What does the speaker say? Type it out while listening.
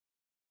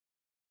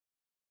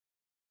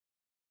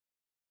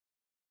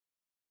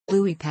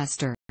Louis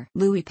Pasteur.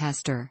 Louis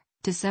Pasteur,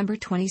 December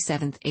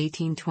 27,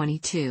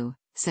 1822,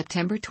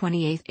 September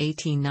 28,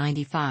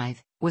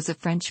 1895, was a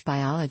French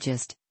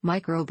biologist,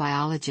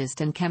 microbiologist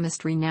and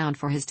chemist renowned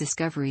for his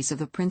discoveries of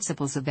the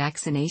principles of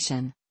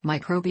vaccination,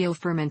 microbial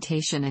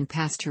fermentation and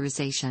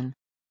pasteurization.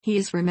 He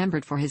is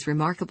remembered for his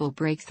remarkable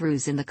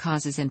breakthroughs in the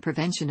causes and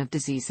prevention of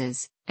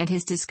diseases, and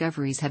his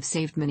discoveries have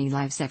saved many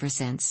lives ever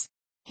since.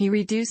 He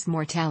reduced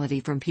mortality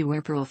from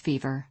puerperal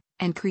fever,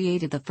 and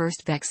created the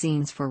first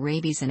vaccines for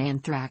rabies and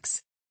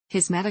anthrax.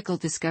 His medical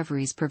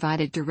discoveries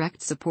provided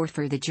direct support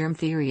for the germ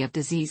theory of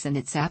disease and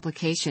its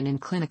application in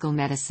clinical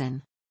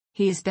medicine.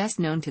 He is best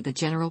known to the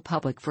general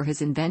public for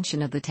his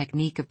invention of the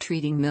technique of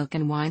treating milk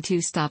and wine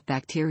to stop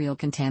bacterial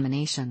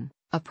contamination,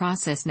 a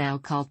process now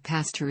called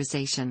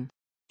pasteurization.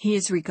 He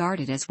is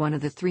regarded as one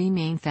of the three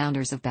main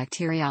founders of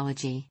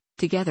bacteriology,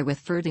 together with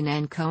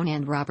Ferdinand Cohn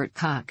and Robert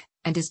Koch,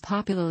 and is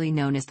popularly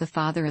known as the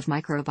father of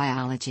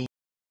microbiology.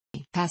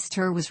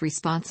 Pasteur was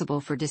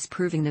responsible for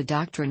disproving the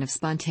doctrine of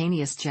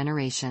spontaneous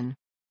generation.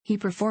 He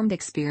performed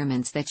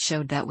experiments that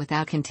showed that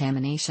without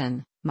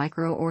contamination,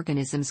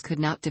 microorganisms could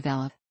not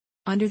develop.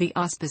 Under the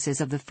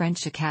auspices of the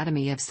French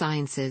Academy of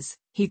Sciences,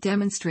 he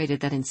demonstrated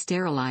that in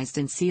sterilized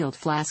and sealed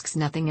flasks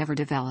nothing ever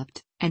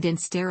developed, and in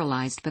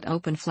sterilized but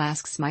open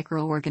flasks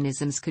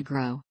microorganisms could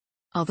grow.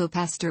 Although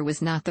Pasteur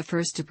was not the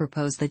first to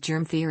propose the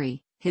germ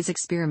theory, his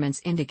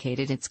experiments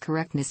indicated its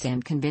correctness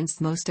and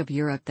convinced most of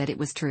Europe that it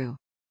was true.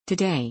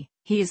 Today,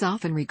 he is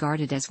often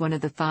regarded as one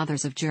of the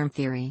fathers of germ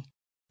theory.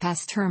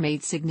 Pasteur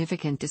made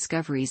significant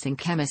discoveries in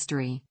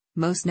chemistry,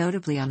 most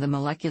notably on the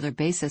molecular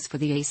basis for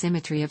the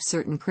asymmetry of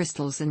certain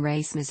crystals and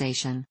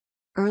racemization.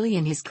 Early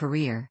in his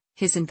career,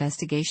 his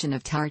investigation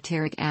of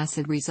tartaric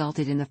acid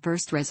resulted in the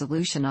first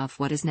resolution of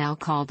what is now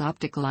called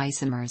optical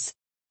isomers.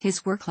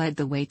 His work led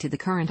the way to the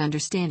current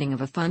understanding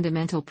of a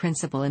fundamental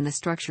principle in the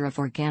structure of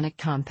organic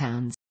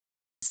compounds.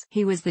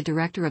 He was the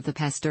director of the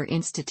Pasteur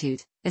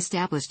Institute,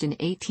 established in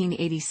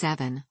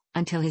 1887,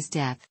 until his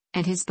death,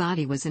 and his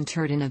body was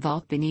interred in a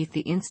vault beneath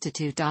the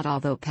institute.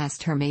 Although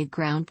Pasteur made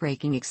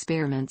groundbreaking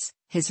experiments,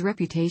 his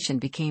reputation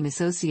became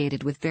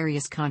associated with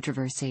various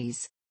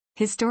controversies.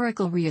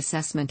 Historical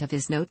reassessment of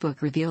his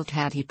notebook revealed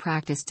had he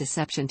practiced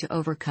deception to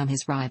overcome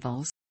his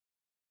rivals.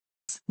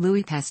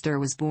 Louis Pasteur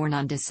was born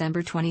on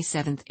December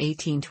 27,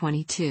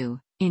 1822,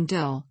 in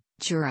Dole,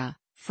 Jura,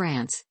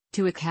 France,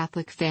 to a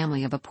Catholic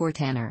family of a poor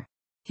tanner.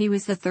 He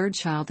was the third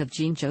child of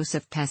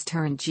Jean-Joseph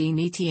Pasteur and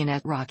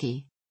Jean-Etienne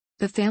Rocky.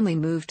 The family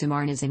moved to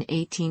Marnes in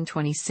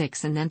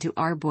 1826 and then to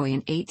Arbois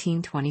in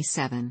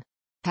 1827.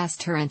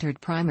 Pasteur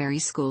entered primary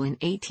school in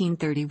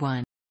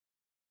 1831.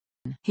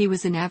 He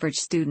was an average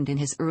student in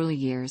his early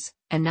years,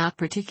 and not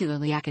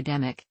particularly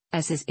academic,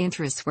 as his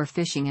interests were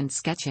fishing and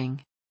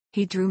sketching.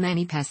 He drew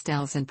many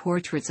pastels and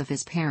portraits of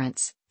his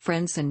parents,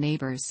 friends and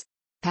neighbors.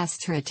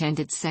 Pasteur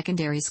attended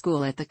secondary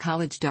school at the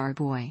Collège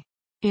d'Arbois.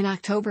 In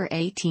October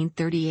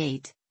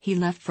 1838, he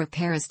left for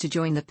Paris to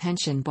join the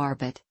Pension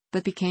Barbet,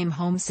 but became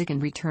homesick and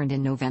returned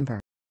in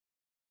November.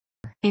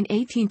 In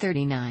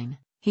 1839,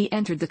 he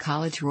entered the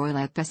Collège Royal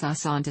at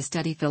Besançon to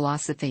study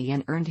philosophy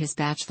and earned his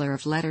Bachelor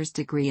of Letters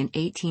degree in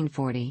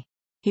 1840.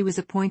 He was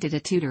appointed a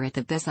tutor at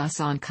the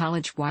Besançon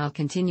College while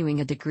continuing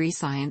a degree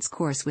science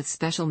course with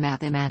special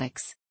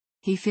mathematics.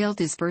 He failed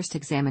his first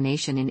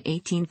examination in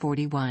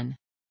 1841.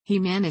 He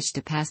managed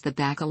to pass the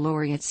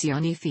baccalaureate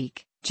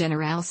scientifique,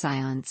 General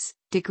Science,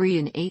 degree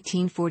in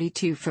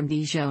 1842 from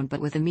Dijon but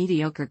with a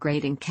mediocre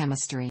grade in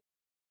chemistry.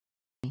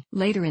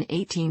 Later in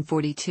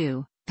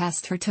 1842,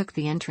 Pasteur took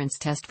the entrance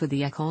test for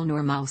the École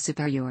Normale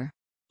Supérieure.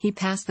 He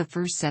passed the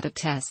first set of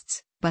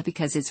tests, but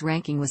because his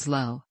ranking was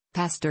low,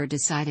 Pasteur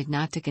decided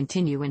not to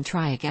continue and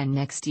try again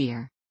next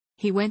year.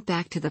 He went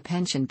back to the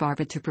Pension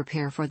Barbet to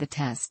prepare for the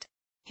test.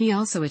 He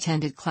also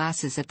attended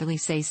classes at the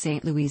Lycée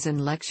Saint-Louis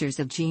and lectures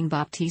of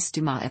Jean-Baptiste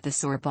Dumas at the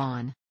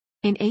Sorbonne.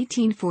 In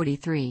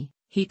 1843,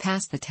 he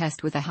passed the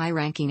test with a high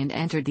ranking and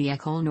entered the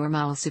École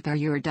Normale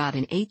Supérieure.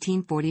 In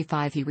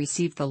 1845 he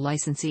received the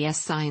Licence ès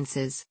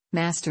Sciences,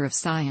 Master of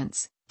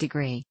Science,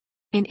 degree.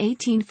 In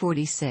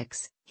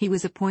 1846, he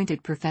was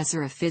appointed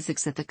professor of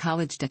physics at the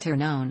Collège de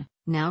Tournon,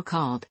 now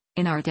called,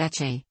 in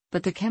Ardèche,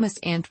 but the chemist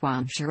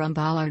Antoine Jérôme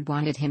Ballard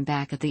wanted him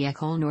back at the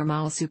École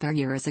Normale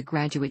Supérieure as a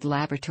graduate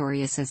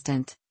laboratory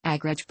assistant,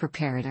 agrégé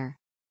préparateur.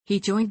 He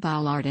joined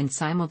Ballard and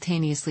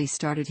simultaneously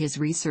started his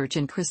research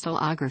in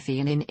crystallography,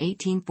 and in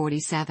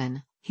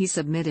 1847, he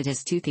submitted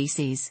his two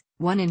theses,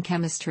 one in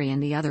chemistry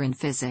and the other in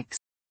physics.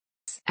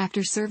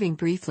 After serving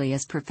briefly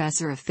as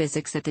professor of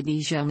physics at the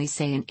Dijon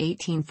Lycée in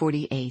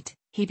 1848,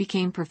 he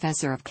became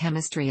professor of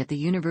chemistry at the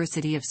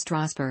University of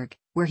Strasbourg,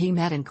 where he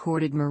met and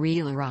courted Marie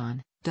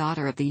Leron,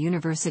 daughter of the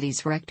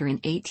university's rector, in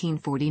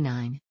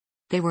 1849.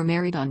 They were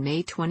married on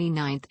May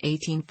 29,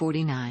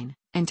 1849,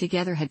 and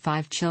together had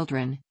 5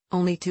 children,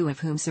 only 2 of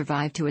whom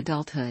survived to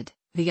adulthood,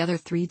 the other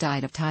 3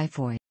 died of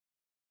typhoid.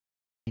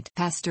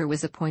 Pasteur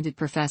was appointed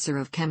professor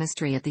of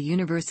chemistry at the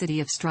University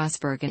of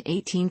Strasbourg in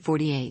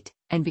 1848,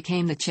 and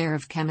became the chair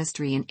of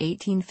chemistry in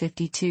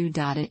 1852. In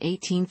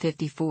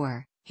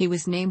 1854, he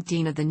was named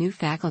dean of the new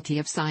Faculty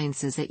of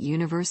Sciences at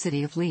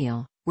University of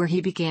Lille, where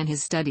he began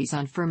his studies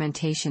on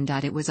fermentation.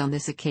 It was on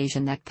this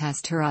occasion that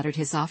Pasteur uttered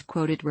his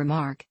oft-quoted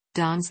remark,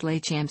 Dans les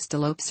champs de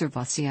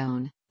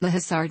l'observation, le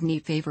hasard ne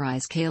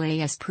favorise que les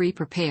esprits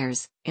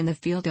préparés, in the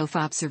field of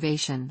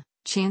observation,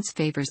 chance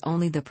favors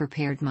only the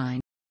prepared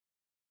mind.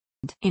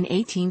 In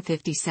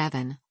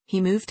 1857, he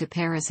moved to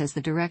Paris as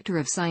the director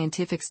of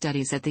scientific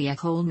studies at the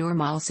École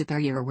Normale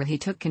Supérieure, where he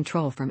took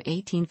control from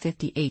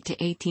 1858 to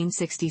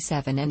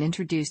 1867 and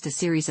introduced a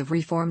series of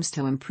reforms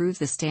to improve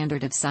the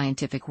standard of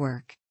scientific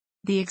work.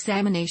 The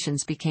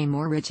examinations became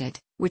more rigid,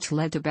 which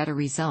led to better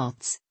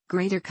results,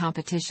 greater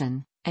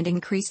competition, and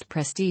increased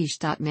prestige.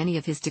 Many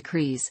of his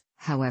decrees,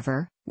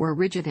 however, were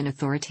rigid and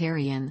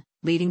authoritarian,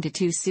 leading to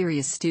two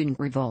serious student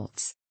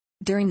revolts.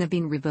 During the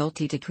Bean Revolt,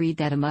 he decreed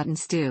that a mutton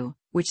stew,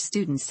 which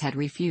students had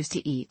refused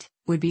to eat,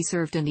 would be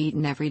served and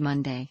eaten every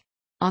Monday.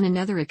 On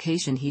another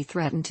occasion, he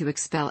threatened to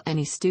expel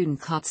any student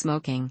caught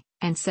smoking,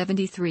 and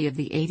 73 of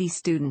the 80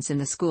 students in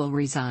the school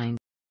resigned.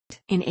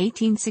 In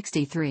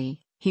 1863,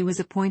 he was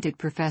appointed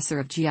professor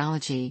of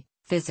geology,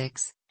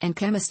 physics, and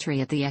chemistry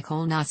at the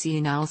École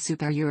Nationale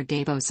Supérieure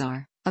des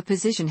Beaux-Arts, a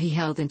position he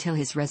held until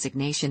his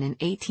resignation in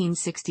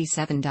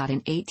 1867. In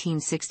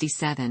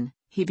 1867,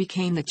 he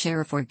became the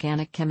chair of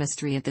organic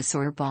chemistry at the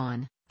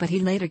Sorbonne, but he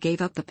later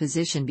gave up the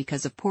position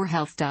because of poor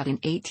health. In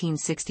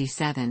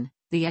 1867,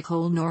 the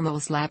École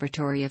Normale's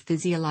Laboratory of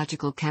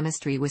Physiological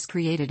Chemistry was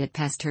created at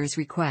Pasteur's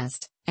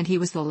request, and he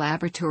was the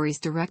laboratory's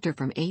director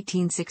from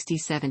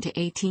 1867 to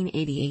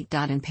 1888.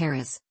 In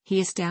Paris, he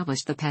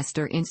established the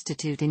Pasteur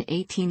Institute in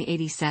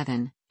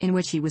 1887, in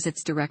which he was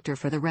its director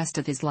for the rest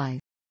of his life.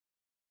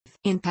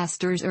 In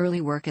Pasteur's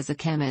early work as a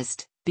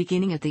chemist,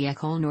 beginning at the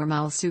École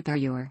Normale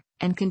Supérieure,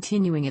 and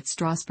continuing at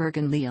Strasbourg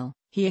and Lille,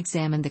 he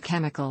examined the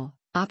chemical,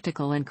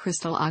 optical and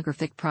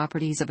crystallographic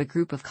properties of a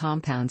group of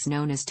compounds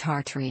known as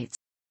tartrates.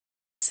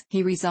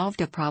 He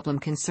resolved a problem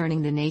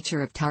concerning the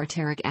nature of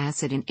tartaric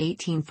acid in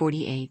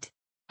 1848.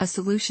 A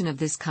solution of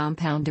this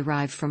compound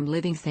derived from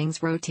living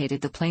things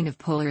rotated the plane of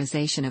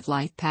polarization of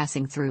light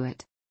passing through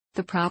it.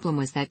 The problem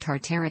was that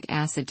tartaric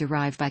acid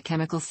derived by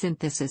chemical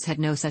synthesis had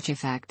no such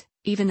effect,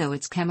 even though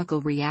its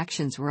chemical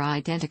reactions were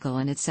identical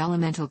and its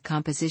elemental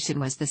composition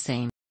was the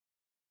same.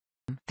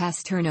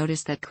 Pasteur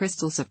noticed that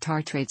crystals of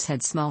tartrates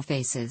had small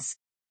faces.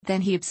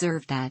 Then he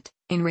observed that,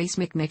 in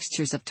racemic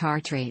mixtures of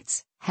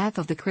tartrates, half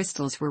of the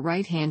crystals were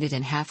right-handed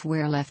and half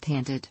were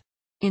left-handed.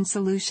 In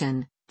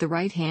solution, the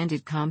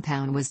right-handed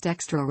compound was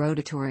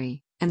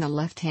dextrorotatory, and the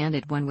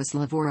left-handed one was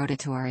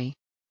levorotatory.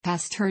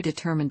 Pasteur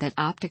determined that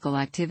optical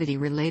activity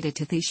related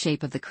to the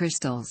shape of the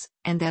crystals,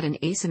 and that an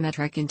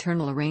asymmetric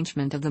internal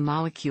arrangement of the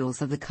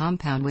molecules of the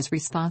compound was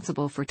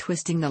responsible for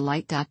twisting the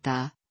light.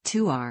 The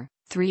 2R,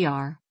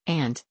 3R,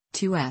 and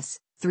 2S,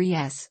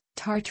 3S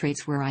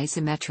tartrates were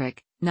isometric,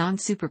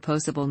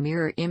 non-superposable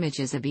mirror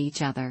images of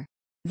each other.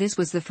 This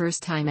was the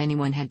first time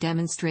anyone had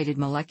demonstrated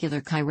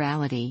molecular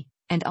chirality,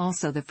 and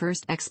also the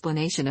first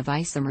explanation of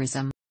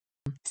isomerism.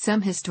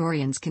 Some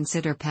historians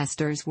consider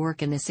Pasteur's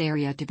work in this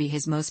area to be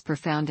his most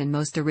profound and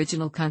most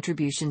original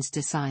contributions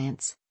to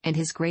science, and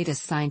his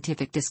greatest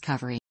scientific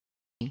discovery.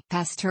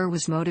 Pasteur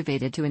was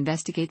motivated to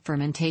investigate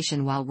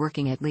fermentation while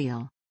working at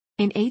Lille.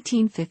 In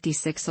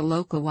 1856, a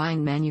local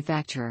wine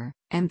manufacturer,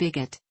 M.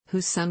 Bigot,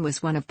 whose son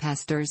was one of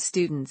Pasteur's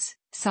students,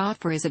 sought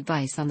for his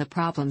advice on the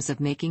problems of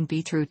making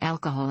beetroot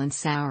alcohol and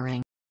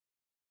souring.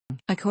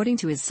 According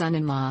to his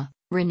son-in-law,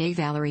 René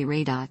Valery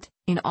Radot,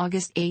 in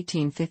August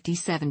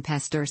 1857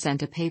 Pasteur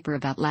sent a paper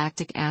about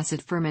lactic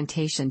acid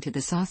fermentation to the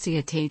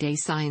Société des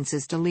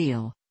Sciences de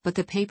Lille, but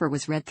the paper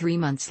was read 3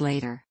 months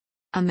later.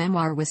 A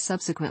memoir was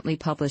subsequently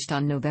published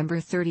on November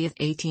 30,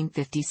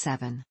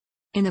 1857.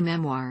 In the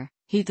memoir,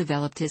 he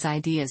developed his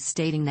ideas,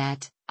 stating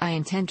that, I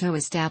intend to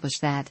establish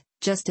that,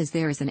 just as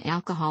there is an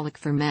alcoholic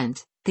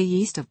ferment, the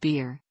yeast of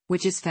beer,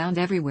 which is found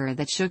everywhere,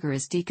 that sugar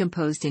is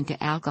decomposed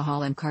into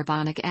alcohol and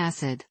carbonic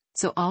acid,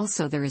 so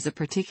also there is a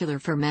particular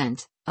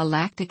ferment, a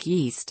lactic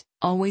yeast,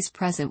 always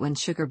present when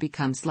sugar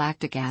becomes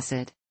lactic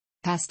acid.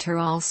 Pasteur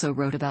also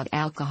wrote about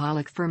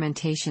alcoholic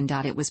fermentation.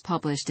 It was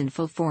published in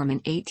full form in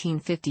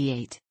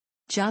 1858.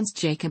 Jöns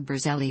Jacob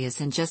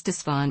Berzelius and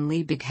Justus von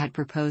Liebig had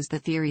proposed the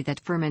theory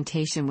that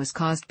fermentation was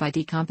caused by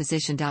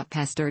decomposition.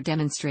 Pasteur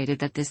demonstrated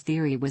that this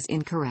theory was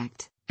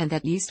incorrect, and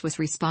that yeast was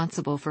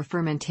responsible for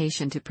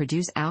fermentation to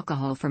produce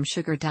alcohol from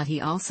sugar.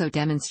 He also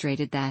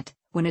demonstrated that,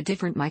 when a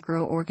different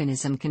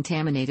microorganism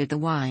contaminated the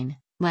wine,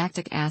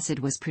 lactic acid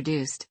was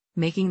produced,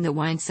 making the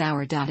wine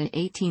sour. In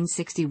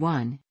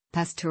 1861,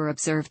 Pasteur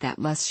observed that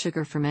less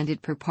sugar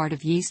fermented per part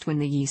of yeast when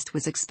the yeast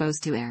was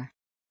exposed to air.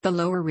 The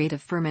lower rate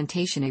of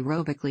fermentation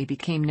aerobically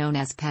became known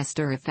as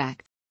Pasteur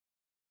effect.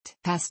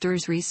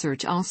 Pasteur's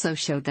research also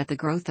showed that the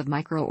growth of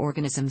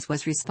microorganisms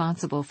was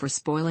responsible for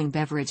spoiling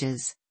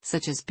beverages,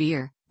 such as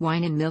beer,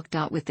 wine and milk.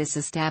 With this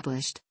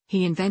established,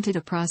 he invented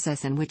a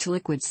process in which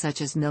liquids such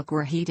as milk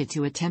were heated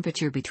to a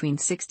temperature between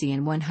 60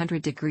 and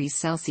 100 degrees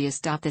Celsius.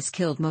 This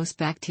killed most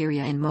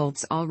bacteria and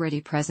molds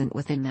already present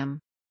within them.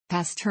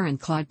 Pasteur and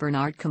Claude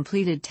Bernard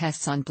completed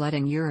tests on blood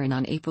and urine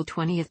on April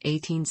 20,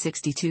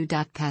 1862.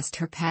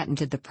 Pasteur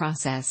patented the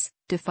process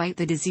to fight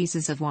the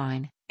diseases of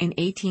wine in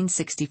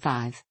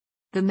 1865.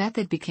 The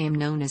method became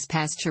known as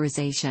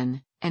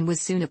pasteurization and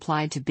was soon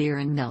applied to beer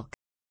and milk.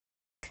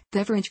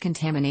 Beverage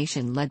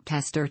contamination led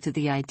Pasteur to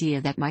the idea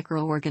that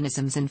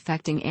microorganisms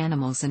infecting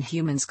animals and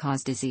humans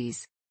cause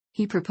disease.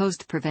 He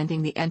proposed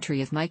preventing the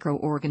entry of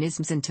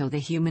microorganisms into the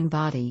human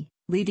body,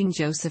 leading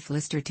Joseph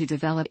Lister to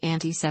develop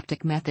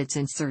antiseptic methods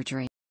in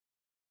surgery.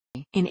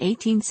 In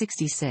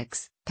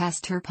 1866,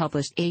 Pasteur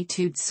published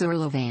Études sur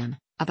le vin,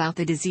 about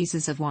the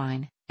diseases of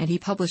wine, and he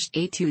published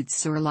Études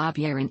sur la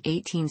bière in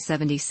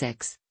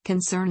 1876,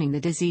 concerning the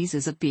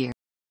diseases of beer.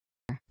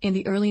 In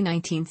the early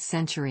 19th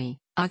century,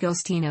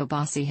 Agostino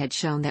Bossi had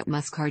shown that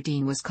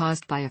muscardine was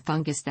caused by a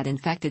fungus that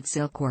infected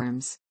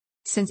silkworms.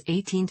 Since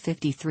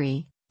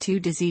 1853, two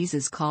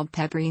diseases called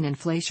pébrine and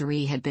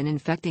flécherie had been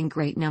infecting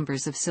great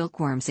numbers of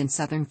silkworms in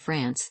southern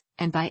France,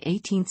 and by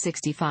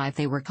 1865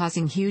 they were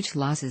causing huge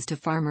losses to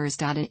farmers.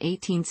 In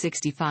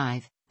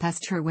 1865,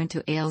 Pasteur went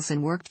to Ailes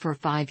and worked for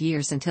 5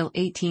 years until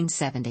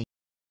 1870.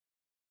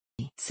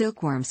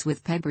 Silkworms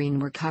with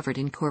pébrine were covered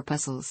in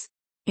corpuscles.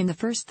 In the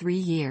first 3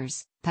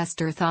 years,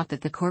 Pasteur thought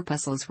that the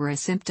corpuscles were a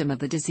symptom of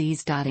the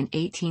disease. In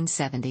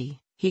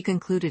 1870, he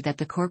concluded that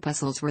the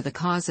corpuscles were the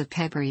cause of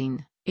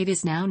pébrine. It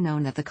is now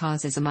known that the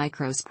cause is a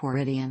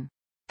microsporidium.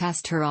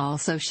 Pasteur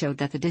also showed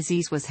that the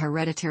disease was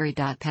hereditary.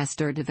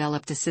 Pasteur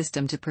developed a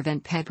system to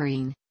prevent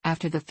pébrine.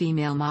 After the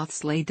female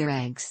moths laid their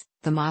eggs,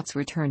 the moths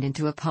were turned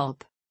into a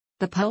pulp.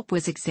 The pulp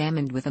was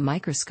examined with a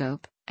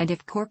microscope, and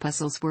if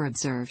corpuscles were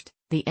observed,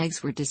 the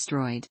eggs were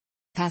destroyed.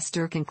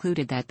 Pasteur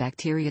concluded that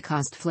bacteria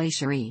caused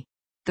flécherie.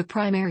 The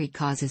primary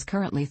cause is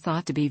currently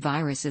thought to be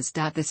viruses.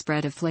 The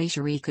spread of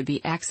flécherie could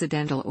be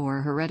accidental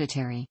or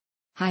hereditary.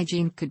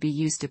 Hygiene could be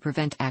used to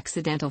prevent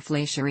accidental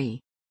flécherie.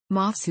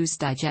 Moths whose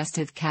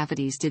digestive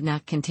cavities did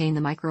not contain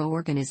the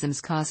microorganisms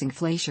causing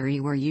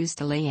flécherie were used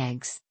to lay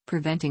eggs,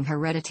 preventing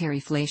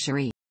hereditary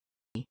flécherie.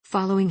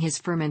 Following his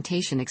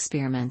fermentation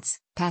experiments,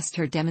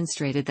 Pasteur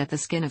demonstrated that the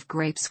skin of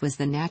grapes was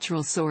the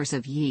natural source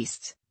of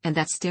yeasts, and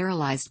that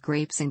sterilized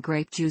grapes and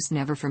grape juice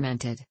never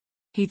fermented.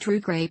 He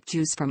drew grape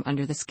juice from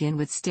under the skin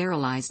with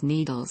sterilized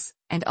needles,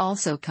 and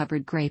also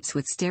covered grapes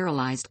with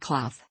sterilized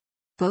cloth.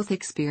 Both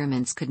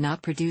experiments could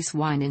not produce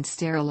wine in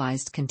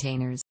sterilized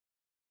containers.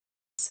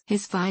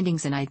 His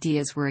findings and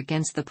ideas were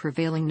against the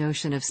prevailing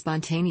notion of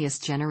spontaneous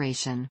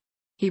generation.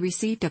 He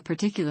received a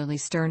particularly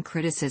stern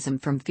criticism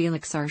from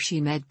Félix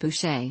Archimède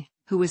Boucher,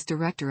 who was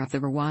director of the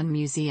Rouen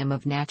Museum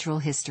of Natural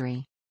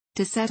History.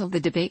 To settle the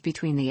debate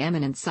between the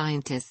eminent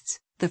scientists,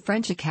 the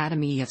French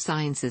Academy of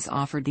Sciences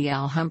offered the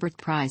Alhambra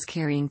Prize,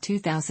 carrying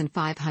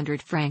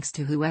 2,500 francs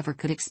to whoever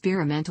could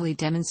experimentally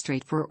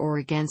demonstrate for or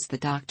against the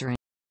doctrine.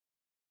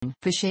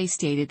 Boucher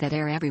stated that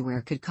air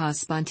everywhere could cause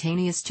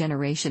spontaneous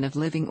generation of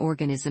living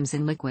organisms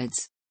in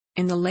liquids.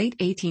 In the late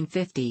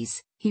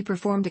 1850s, he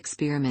performed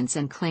experiments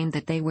and claimed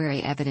that they were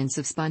evidence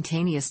of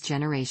spontaneous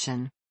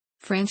generation.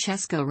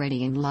 Francesco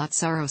Redi and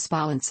Lazzaro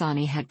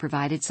Spallanzani had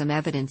provided some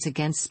evidence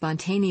against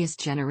spontaneous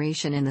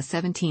generation in the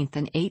 17th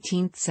and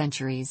 18th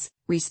centuries,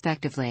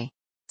 respectively.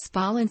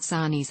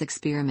 Spallanzani's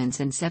experiments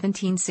in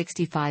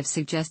 1765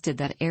 suggested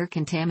that air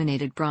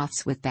contaminated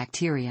broths with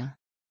bacteria.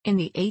 In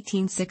the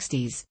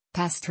 1860s,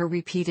 Pasteur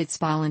repeated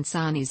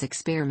Spallanzani's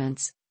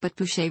experiments, but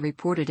Boucher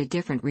reported a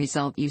different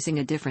result using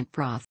a different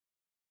broth.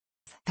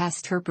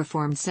 Pasteur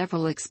performed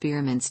several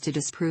experiments to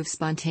disprove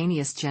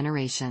spontaneous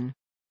generation.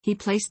 He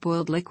placed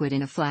boiled liquid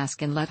in a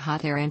flask and let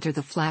hot air enter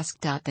the flask.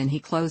 Then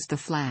he closed the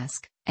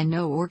flask, and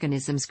no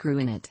organisms grew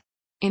in it.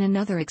 In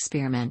another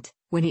experiment,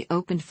 when he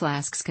opened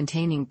flasks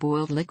containing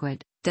boiled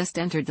liquid, dust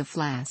entered the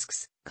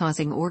flasks,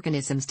 causing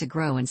organisms to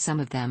grow in some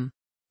of them.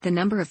 The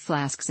number of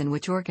flasks in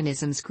which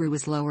organisms grew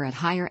was lower at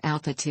higher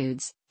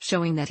altitudes,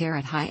 showing that air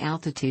at high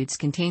altitudes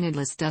contained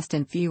less dust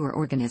and fewer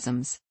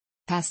organisms.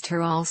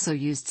 Pasteur also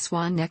used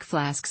swan neck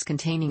flasks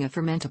containing a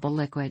fermentable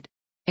liquid.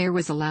 Air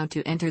was allowed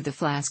to enter the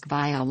flask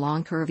via a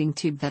long curving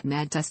tube that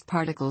made dust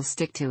particles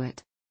stick to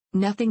it.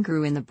 Nothing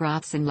grew in the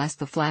broths unless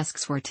the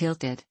flasks were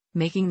tilted,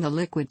 making the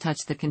liquid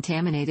touch the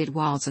contaminated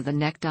walls of the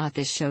neck.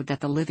 This showed that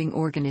the living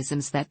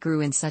organisms that grew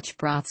in such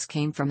broths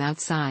came from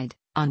outside,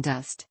 on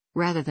dust,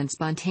 rather than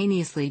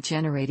spontaneously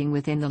generating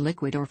within the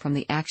liquid or from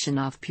the action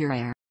of pure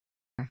air.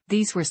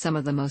 These were some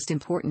of the most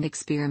important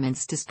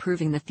experiments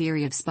disproving the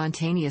theory of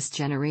spontaneous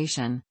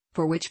generation,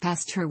 for which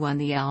Pasteur won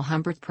the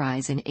Alhambra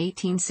Prize in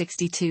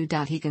 1862.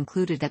 He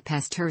concluded that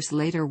Pasteur's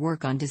later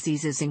work on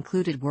diseases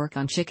included work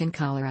on chicken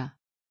cholera.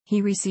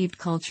 He received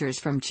cultures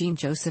from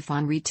Jean-Joseph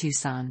Henri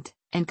Toussaint,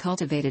 and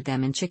cultivated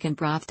them in chicken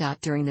broth.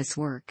 During this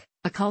work,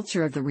 a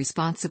culture of the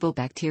responsible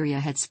bacteria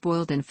had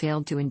spoiled and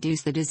failed to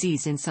induce the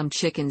disease in some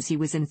chickens he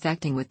was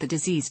infecting with the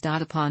disease.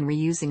 Upon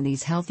reusing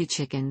these healthy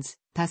chickens,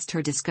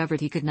 Pasteur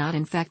discovered he could not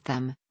infect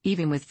them,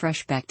 even with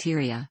fresh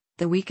bacteria.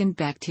 The weakened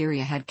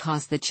bacteria had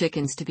caused the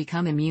chickens to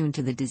become immune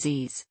to the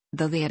disease,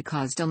 though they had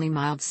caused only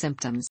mild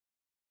symptoms.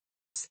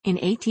 In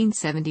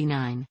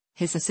 1879,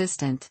 his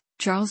assistant,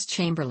 Charles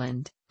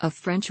Chamberlain, of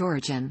French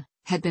origin,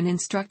 had been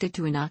instructed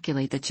to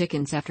inoculate the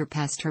chickens after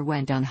Pasteur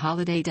went on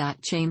holiday.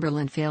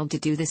 Chamberlain failed to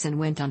do this and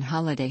went on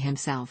holiday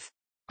himself.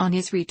 On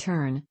his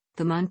return,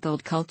 the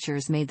month-old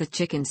cultures made the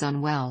chickens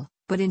unwell,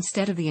 but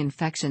instead of the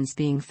infections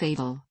being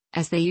fatal,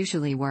 as they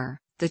usually were,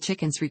 the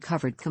chickens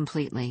recovered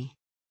completely.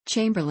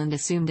 Chamberlain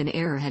assumed an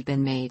error had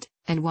been made,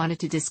 and wanted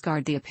to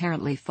discard the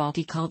apparently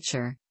faulty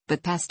culture,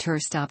 but Pasteur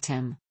stopped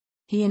him.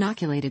 He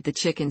inoculated the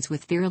chickens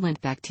with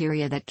virulent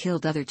bacteria that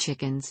killed other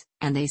chickens,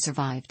 and they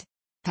survived.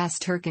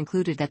 Pasteur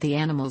concluded that the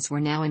animals were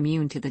now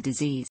immune to the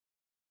disease.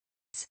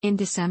 In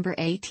December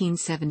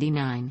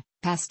 1879,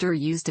 Pasteur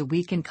used a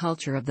weakened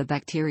culture of the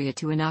bacteria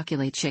to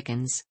inoculate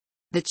chickens.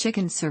 The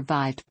chickens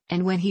survived,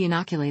 and when he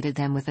inoculated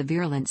them with a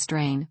virulent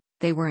strain,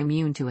 they were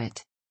immune to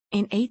it.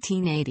 In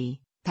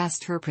 1880,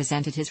 Pasteur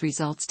presented his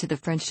results to the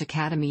French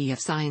Academy of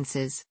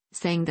Sciences,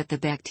 saying that the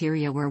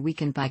bacteria were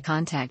weakened by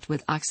contact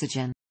with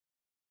oxygen.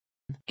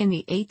 In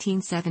the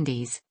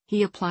 1870s,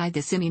 he applied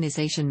this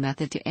immunization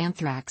method to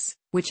anthrax,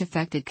 which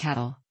affected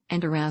cattle,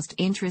 and aroused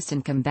interest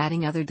in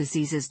combating other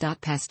diseases.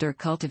 Pasteur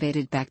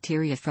cultivated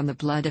bacteria from the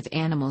blood of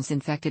animals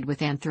infected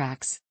with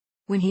anthrax.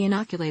 When he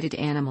inoculated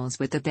animals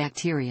with the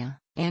bacteria,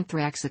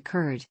 anthrax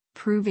occurred,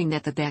 proving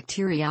that the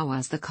bacteria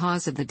was the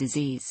cause of the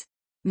disease.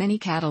 Many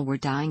cattle were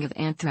dying of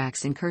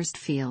anthrax in cursed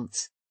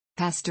fields.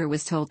 Pasteur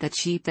was told that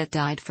sheep that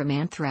died from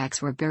anthrax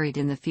were buried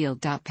in the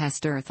field.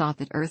 Pasteur thought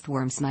that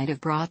earthworms might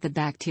have brought the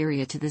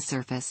bacteria to the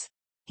surface.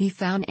 He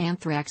found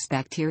anthrax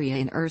bacteria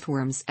in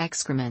earthworms'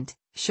 excrement,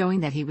 showing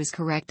that he was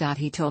correct.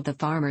 He told the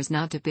farmers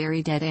not to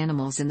bury dead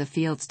animals in the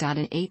fields. In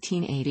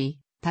 1880,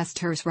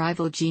 Pasteur's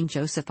rival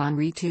Jean-Joseph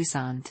Henri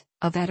Toussaint,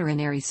 a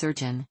veterinary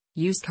surgeon,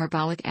 used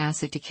carbolic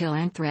acid to kill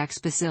anthrax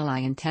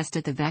bacilli and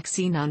tested the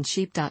vaccine on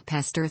sheep.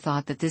 Pasteur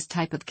thought that this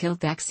type of kill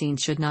vaccine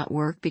should not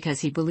work because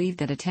he believed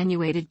that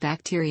attenuated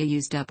bacteria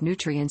used up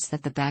nutrients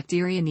that the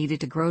bacteria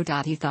needed to grow.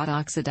 He thought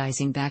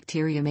oxidizing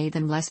bacteria made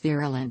them less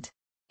virulent.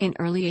 In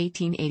early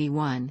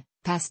 1881,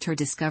 Pasteur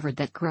discovered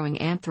that growing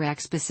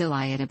anthrax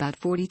bacilli at about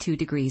 42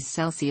 degrees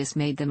Celsius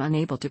made them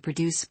unable to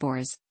produce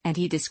spores, and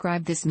he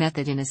described this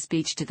method in a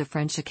speech to the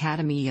French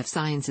Academy of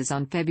Sciences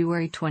on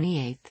February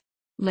 28.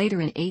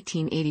 Later in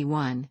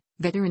 1881,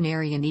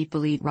 veterinarian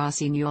Hippolyte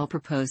Rossignol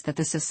proposed that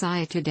the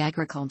Société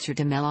d'Agriculture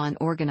de Melun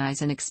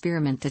organize an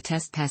experiment to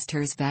test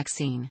Pasteur's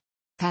vaccine.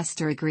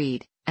 Pasteur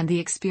agreed, and the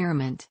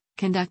experiment,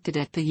 conducted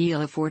at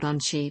Pouilly-le-Fort on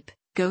sheep,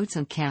 goats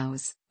and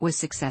cows, was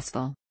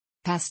successful.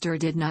 Pasteur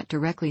did not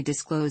directly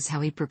disclose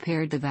how he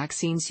prepared the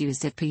vaccines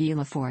used at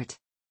Pouilly-le-Fort.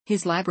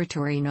 His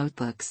laboratory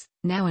notebooks,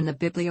 now in the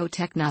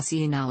Bibliothèque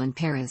Nationale in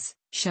Paris,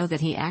 show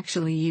that he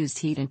actually used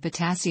heat and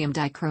potassium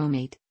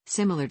dichromate,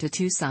 similar to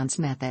Toussaint's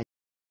method.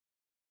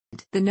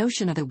 The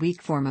notion of the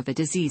weak form of a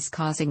disease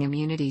causing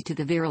immunity to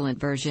the virulent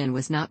version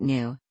was not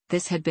new.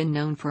 This had been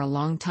known for a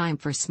long time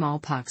for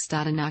smallpox.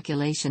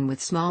 Inoculation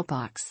with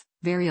smallpox,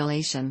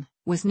 variolation,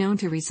 was known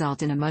to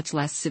result in a much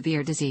less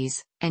severe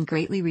disease, and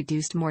greatly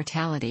reduced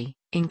mortality,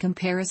 in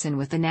comparison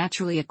with the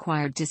naturally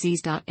acquired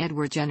disease.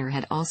 Edward Jenner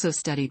had also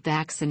studied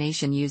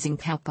vaccination using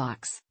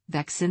cowpox,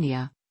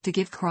 vaccinia, to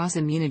give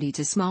cross-immunity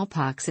to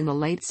smallpox in the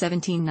late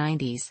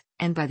 1790s,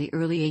 and by the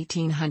early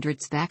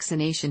 1800s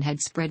vaccination had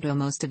spread to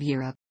most of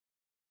Europe.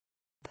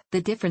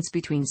 The difference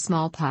between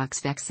smallpox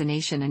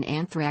vaccination and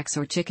anthrax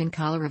or chicken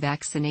cholera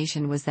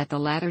vaccination was that the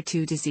latter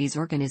two disease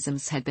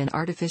organisms had been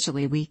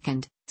artificially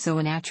weakened, so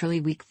a naturally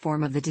weak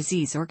form of the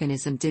disease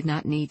organism did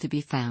not need to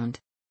be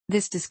found.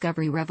 This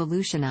discovery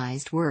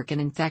revolutionized work in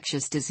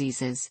infectious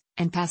diseases,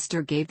 and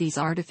Pasteur gave these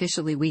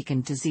artificially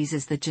weakened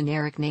diseases the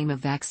generic name of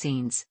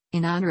vaccines,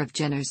 in honor of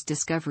Jenner's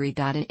discovery.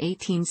 In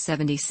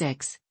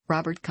 1876,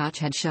 Robert Koch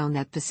had shown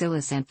that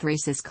Bacillus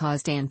anthracis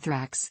caused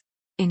anthrax.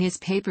 In his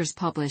papers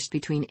published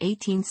between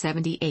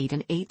 1878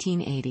 and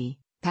 1880,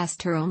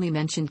 Pasteur only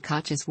mentioned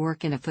Koch's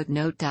work in a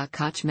footnote.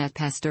 Koch met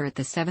Pasteur at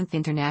the 7th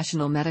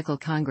International Medical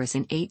Congress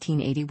in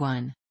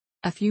 1881.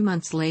 A few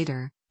months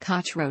later,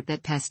 Koch wrote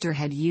that Pasteur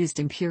had used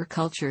impure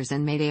cultures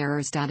and made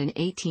errors. In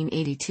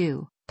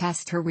 1882,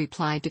 Pasteur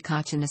replied to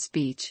Koch in a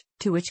speech,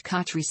 to which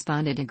Koch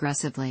responded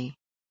aggressively.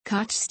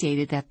 Koch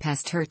stated that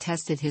Pasteur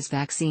tested his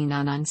vaccine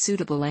on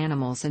unsuitable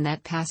animals and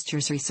that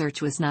Pasteur's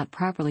research was not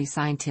properly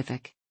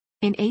scientific.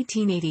 In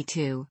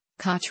 1882,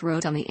 Koch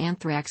wrote on the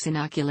anthrax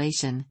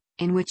inoculation,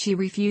 in which he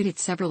refuted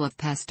several of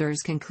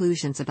Pasteur's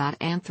conclusions about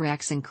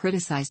anthrax and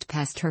criticized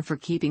Pasteur for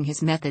keeping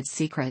his methods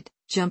secret,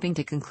 jumping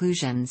to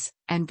conclusions,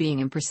 and being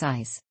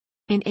imprecise.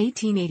 In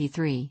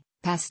 1883,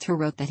 Pasteur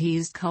wrote that he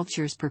used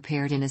cultures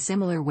prepared in a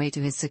similar way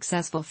to his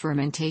successful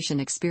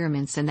fermentation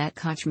experiments and that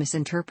Koch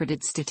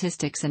misinterpreted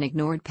statistics and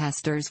ignored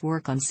Pasteur's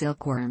work on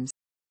silkworms.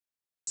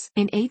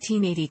 In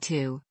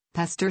 1882,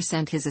 Pasteur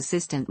sent his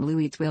assistant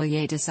Louis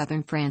Thuillier to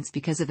southern France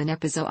because of an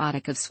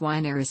epizootic of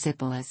swine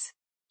erysipelas.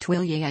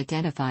 Thuillier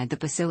identified the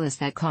bacillus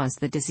that caused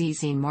the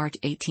disease in March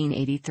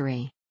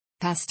 1883.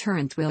 Pasteur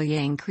and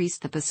Thuillier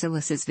increased the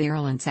bacillus's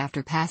virulence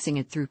after passing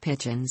it through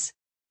pigeons.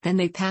 Then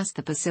they passed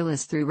the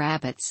bacillus through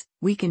rabbits,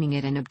 weakening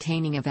it and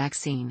obtaining a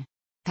vaccine.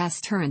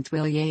 Pasteur and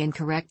Thuillier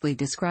incorrectly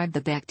described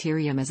the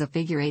bacterium as a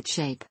figure-8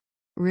 shape.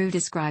 Roux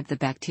described the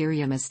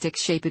bacterium as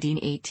stick-shaped in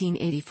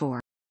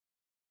 1884.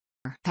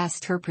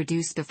 Pasteur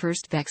produced the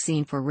first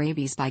vaccine for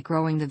rabies by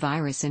growing the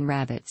virus in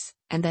rabbits,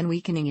 and then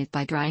weakening it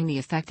by drying the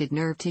affected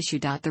nerve tissue.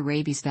 The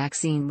rabies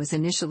vaccine was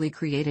initially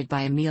created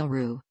by Émile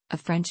Roux, a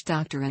French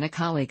doctor and a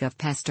colleague of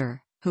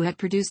Pasteur, who had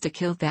produced a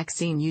kill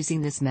vaccine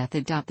using this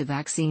method. The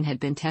vaccine had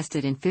been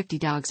tested in 50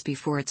 dogs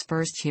before its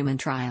first human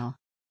trial.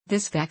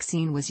 This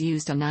vaccine was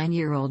used on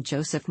 9-year-old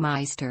Joseph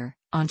Meister,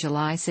 on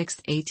July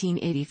 6,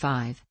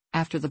 1885,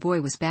 after the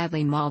boy was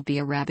badly mauled by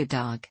a rabid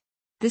dog.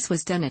 This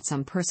was done at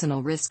some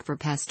personal risk for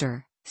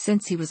Pasteur,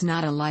 since he was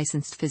not a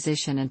licensed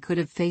physician and could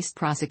have faced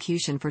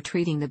prosecution for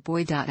treating the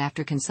boy.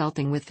 After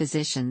consulting with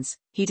physicians,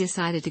 he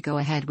decided to go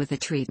ahead with the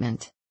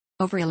treatment.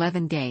 Over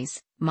 11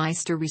 days,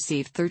 Meister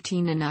received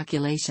 13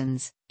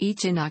 inoculations,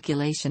 each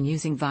inoculation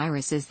using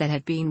viruses that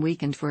had been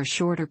weakened for a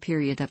shorter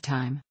period of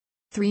time.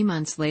 3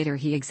 months later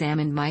he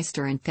examined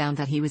Meister and found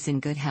that he was in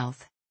good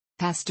health.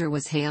 Pasteur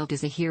was hailed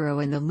as a hero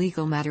and the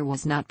legal matter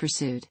was not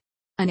pursued.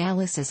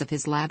 Analysis of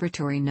his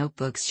laboratory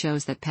notebooks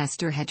shows that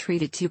Pasteur had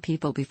treated 2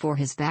 people before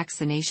his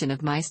vaccination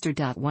of Meister.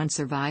 One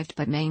survived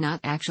but may not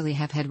actually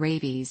have had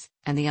rabies,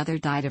 and the other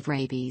died of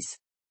rabies.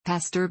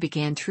 Pasteur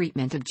began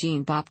treatment of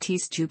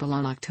Jean-Baptiste Jubal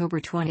on October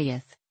 20,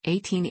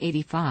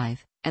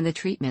 1885, and the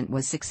treatment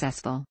was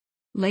successful.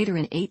 Later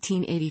in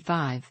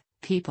 1885,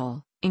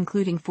 people,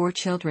 including 4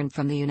 children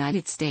from the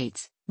United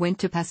States, went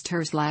to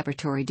Pasteur's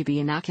laboratory to be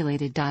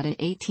inoculated. In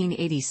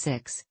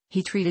 1886,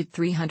 he treated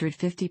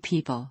 350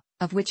 people,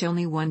 of which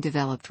only 1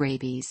 developed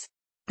rabies.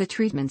 The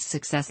treatment's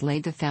success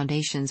laid the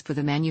foundations for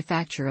the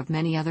manufacture of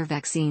many other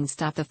vaccines.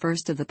 The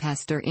first of the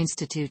Pasteur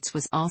Institutes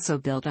was also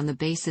built on the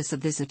basis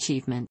of this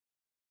achievement.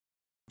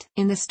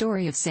 In the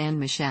story of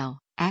Saint-Michel,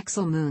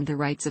 Axel mourned the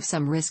rights of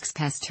some risks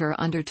Pasteur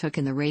undertook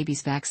in the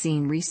rabies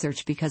vaccine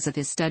research because of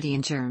his study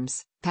in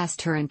germs.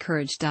 Pasteur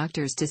encouraged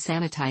doctors to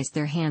sanitize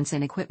their hands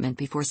and equipment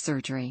before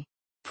surgery.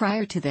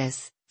 Prior to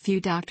this, few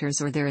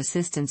doctors or their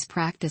assistants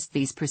practiced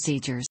these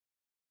procedures.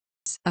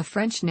 A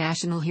French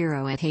national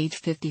hero at age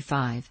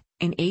 55,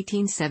 in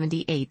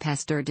 1878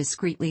 Pasteur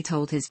discreetly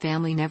told his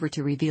family never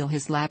to reveal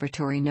his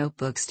laboratory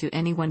notebooks to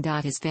anyone.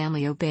 His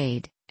family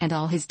obeyed, and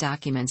all his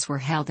documents were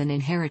held and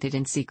inherited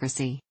in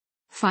secrecy.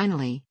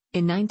 Finally,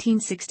 in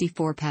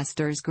 1964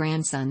 Pasteur's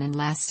grandson and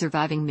last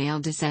surviving male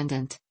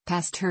descendant,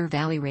 Pasteur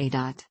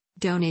Vallée-Radot,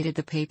 donated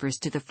the papers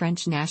to the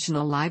French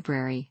National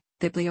Library,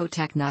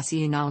 Bibliothèque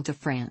Nationale de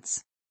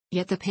France.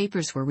 Yet the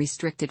papers were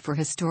restricted for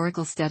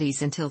historical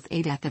studies until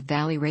the death of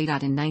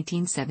Vallée-Radot in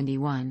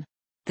 1971.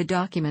 The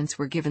documents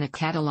were given a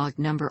catalogue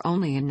number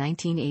only in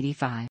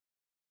 1985.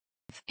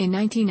 In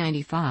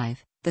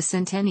 1995, the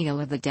centennial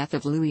of the death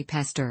of Louis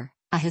Pasteur,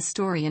 a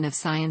historian of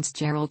science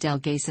Gerald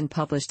Delgason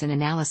published an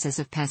analysis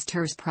of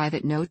Pasteur's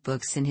private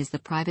notebooks in his The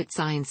Private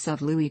Science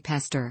of Louis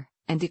Pasteur,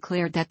 and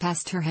declared that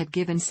Pasteur had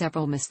given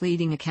several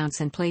misleading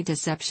accounts and played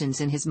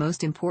deceptions in his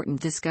most important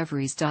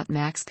discoveries.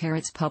 Max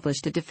Perutz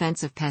published a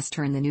defense of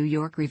Pasteur in the New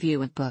York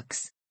Review of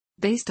Books.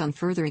 Based on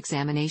further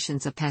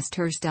examinations of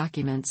Pasteur's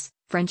documents,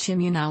 French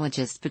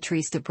immunologist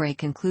Patrice Debray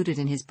concluded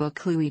in his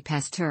book Louis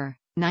Pasteur,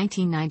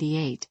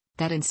 1998,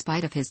 that in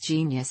spite of his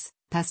genius,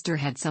 Pasteur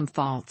had some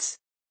faults.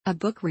 A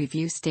book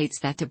review states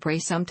that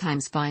Debray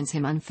sometimes finds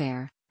him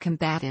unfair,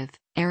 combative,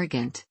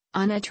 arrogant,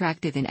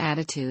 unattractive in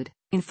attitude,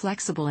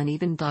 inflexible and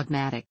even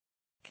dogmatic.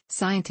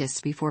 Scientists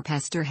before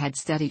Pasteur had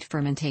studied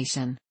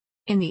fermentation.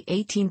 In the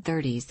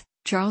 1830s,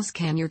 Charles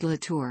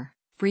Cagniard-Latour,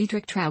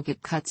 Friedrich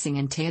Traugott-Kutzing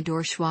and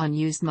Theodor Schwann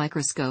used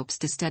microscopes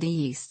to study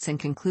yeasts and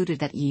concluded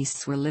that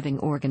yeasts were living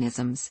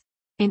organisms.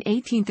 In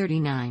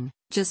 1839,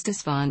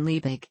 Justus von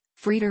Liebig,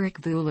 Friedrich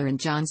Wöhler and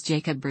Jöns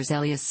Jacob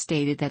Berzelius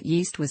stated that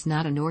yeast was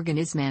not an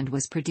organism and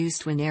was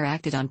produced when air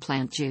acted on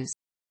plant juice.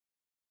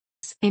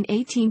 In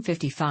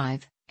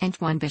 1855,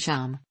 Antoine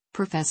Béchamp,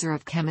 professor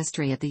of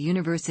chemistry at the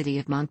University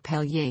of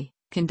Montpellier,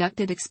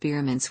 conducted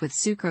experiments with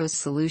sucrose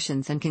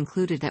solutions and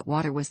concluded that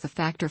water was the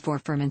factor for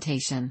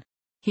fermentation.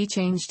 He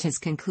changed his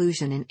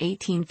conclusion in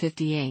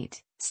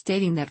 1858,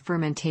 stating that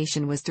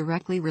fermentation was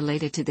directly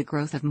related to the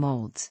growth of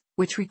molds,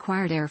 which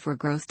required air for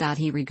growth.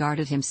 He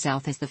regarded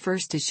himself as the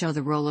first to show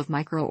the role of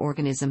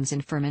microorganisms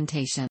in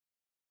fermentation.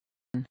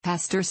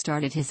 Pasteur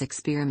started his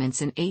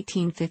experiments in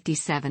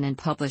 1857 and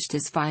published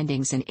his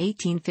findings in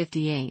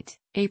 1858.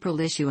 April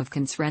issue of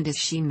Consrentis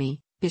Chimie,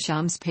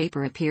 Béchamp's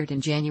paper appeared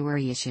in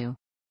January issue.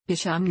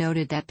 Béchamp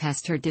noted that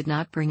Pasteur did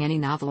not bring any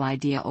novel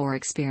idea or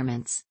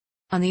experiments.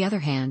 On the other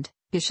hand,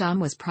 Béchamp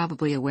was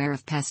probably aware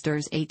of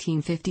Pasteur's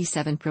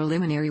 1857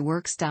 preliminary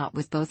works.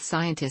 With both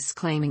scientists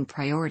claiming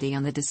priority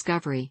on the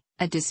discovery,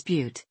 a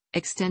dispute,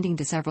 extending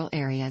to several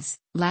areas,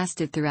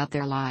 lasted throughout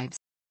their lives.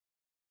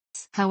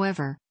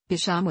 However,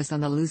 Béchamp was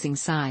on the losing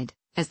side,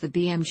 as the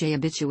BMJ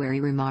obituary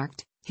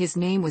remarked. His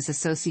name was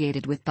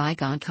associated with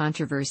bygone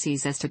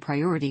controversies as to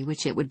priority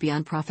which it would be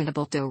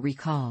unprofitable to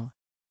recall.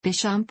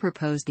 Béchamp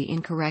proposed the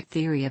incorrect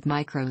theory of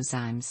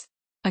microzymes.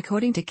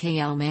 According to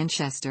K.L.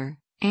 Manchester,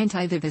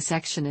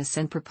 anti-vivisectionists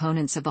and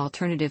proponents of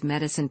alternative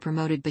medicine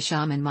promoted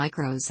Béchamp and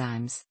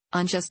microzymes,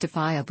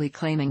 unjustifiably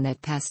claiming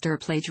that Pasteur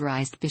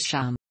plagiarized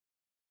Béchamp.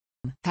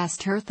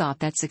 Pasteur thought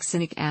that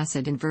succinic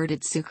acid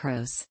inverted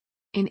sucrose.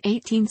 In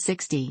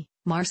 1860,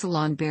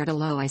 Marcellin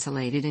Berthelot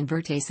isolated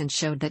invertase and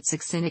showed that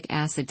succinic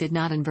acid did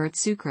not invert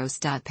sucrose.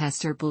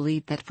 Pasteur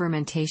believed that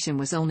fermentation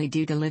was only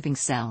due to living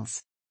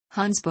cells.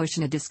 Hans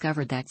Boschner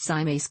discovered that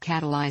cymase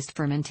catalyzed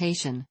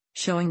fermentation,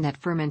 showing that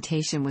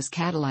fermentation was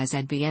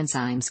catalyzed by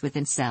enzymes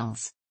within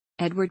cells.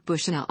 Edward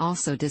Buchner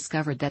also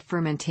discovered that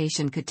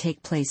fermentation could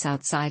take place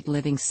outside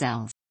living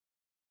cells.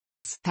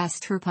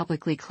 Pasteur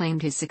publicly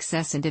claimed his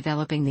success in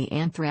developing the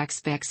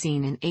anthrax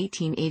vaccine in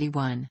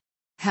 1881.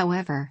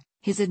 However,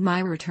 his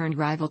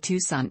admirer-turned-rival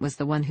Toussaint was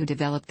the one who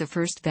developed the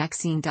first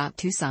vaccine.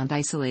 Toussaint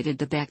isolated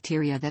the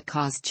bacteria that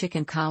caused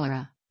chicken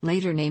cholera,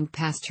 later named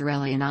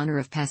Pasteurella in honor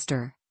of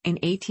Pasteur, in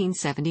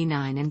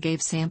 1879 and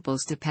gave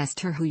samples to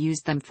Pasteur, who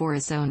used them for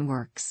his own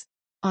works.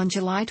 On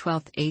July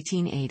 12,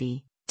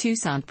 1880,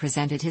 Toussaint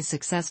presented his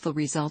successful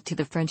result to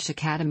the French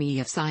Academy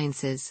of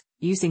Sciences,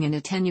 using an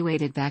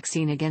attenuated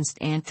vaccine against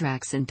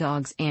anthrax in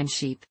dogs and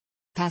sheep.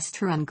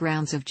 Pasteur, on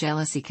grounds of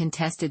jealousy,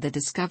 contested the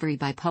discovery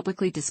by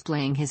publicly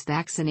displaying his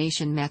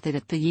vaccination method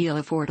at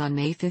Villefort on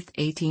May 5,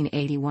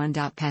 1881.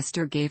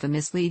 Pasteur gave a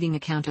misleading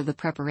account of the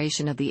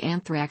preparation of the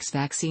anthrax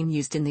vaccine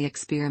used in the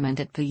experiment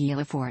at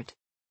Villefort.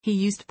 He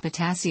used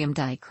potassium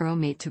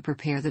dichromate to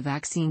prepare the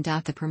vaccine.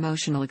 The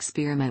promotional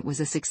experiment was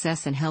a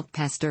success and helped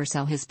Pasteur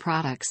sell his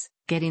products,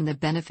 getting the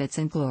benefits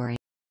and glory.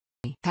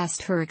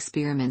 Pasteur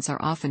experiments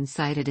are often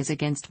cited as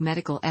against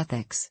medical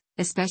ethics,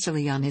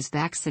 especially on his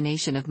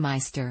vaccination of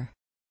Meister.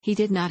 He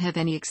did not have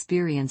any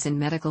experience in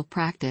medical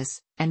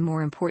practice, and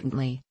more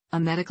importantly, a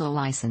medical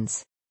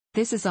license.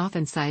 This is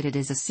often cited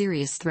as a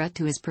serious threat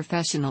to his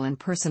professional and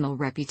personal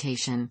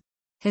reputation.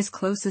 His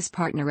closest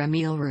partner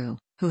Émile Roux,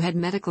 who had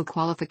medical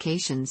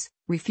qualifications,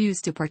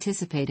 refused to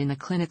participate in a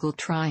clinical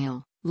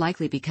trial,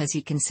 likely because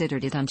he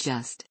considered it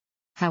unjust.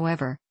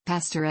 However,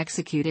 Pasteur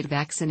executed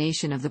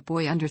vaccination of the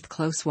boy under the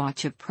close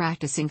watch of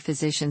practicing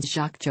physicians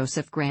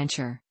Jacques-Joseph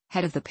Grancher,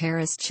 head of the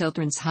Paris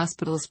Children's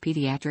Hospital's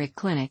pediatric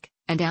clinic,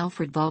 and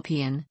Alfred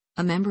Vulpian,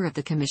 a member of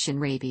the Commission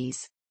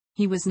Rabies.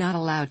 He was not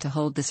allowed to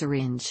hold the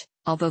syringe,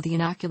 although the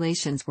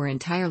inoculations were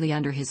entirely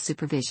under his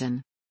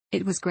supervision.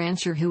 It was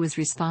Grancher who was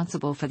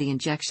responsible for the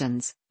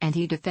injections, and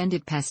he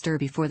defended Pasteur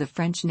before the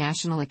French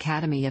National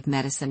Academy of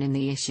Medicine in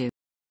the issue.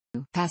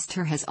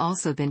 Pasteur has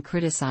also been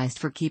criticized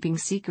for keeping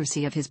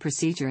secrecy of his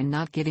procedure and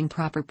not giving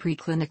proper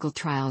preclinical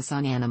trials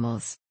on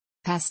animals.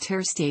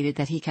 Pasteur stated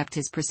that he kept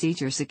his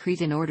procedure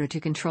secret in order to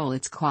control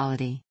its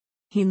quality.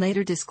 He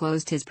later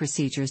disclosed his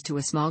procedures to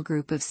a small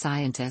group of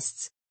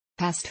scientists.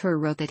 Pasteur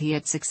wrote that he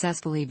had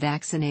successfully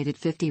vaccinated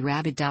 50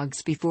 rabid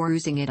dogs before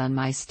using it on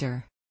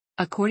Meister.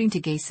 According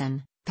to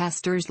Gayson,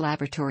 Pasteur's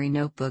laboratory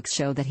notebooks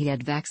show that he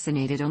had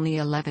vaccinated only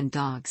 11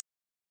 dogs.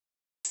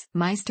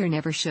 Meister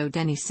never showed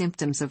any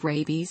symptoms of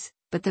rabies,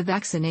 but the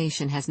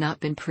vaccination has not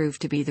been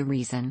proved to be the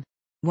reason.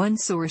 One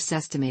source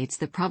estimates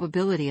the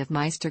probability of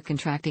Meister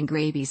contracting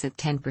rabies at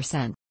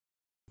 10%.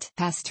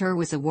 Pasteur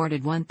was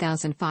awarded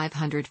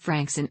 1,500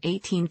 francs in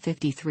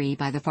 1853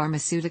 by the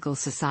Pharmaceutical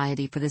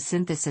Society for the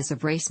synthesis of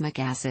racemic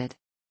acid.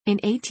 In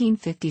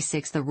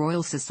 1856 the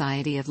Royal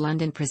Society of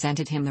London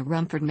presented him the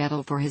Rumford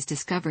Medal for his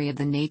discovery of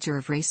the nature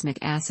of racemic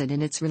acid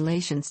and its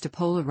relations to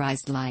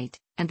polarized light,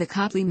 and the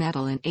Copley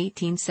Medal in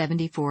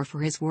 1874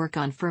 for his work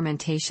on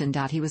fermentation.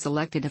 He was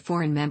elected a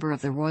foreign member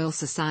of the Royal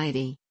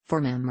Society, for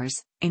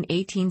members, in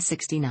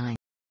 1869.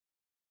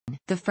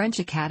 The French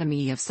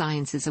Academy of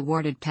Sciences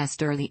awarded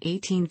Pasteur the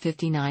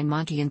 1859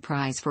 Montyon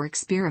Prize for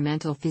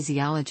Experimental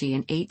Physiology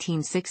in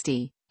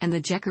 1860, and the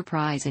Jecker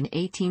Prize in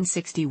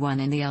 1861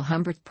 and the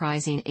Elhumbert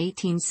Prize in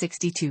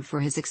 1862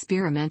 for his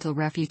experimental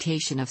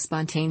refutation of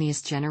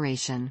spontaneous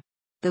generation.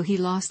 Though he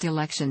lost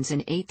elections in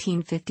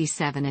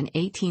 1857 and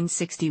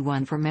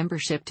 1861 for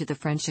membership to the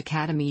French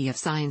Academy of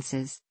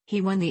Sciences,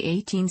 he won the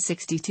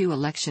 1862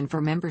 election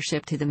for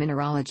membership to the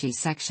mineralogy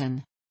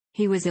section.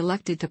 He was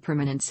elected to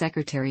permanent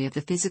secretary of the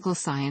physical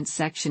science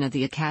section of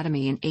the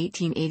Academy in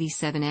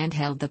 1887 and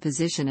held the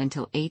position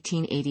until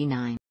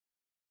 1889.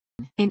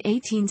 In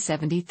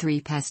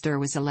 1873 Pasteur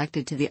was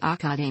elected to the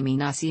Académie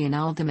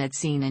nationale de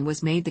médecine and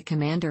was made the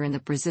commander in the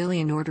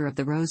Brazilian Order of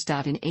the Rose.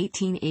 In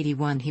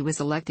 1881 he was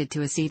elected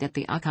to a seat at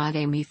the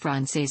Académie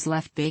Française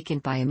left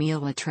vacant by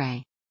Émile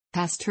Littré.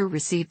 Pasteur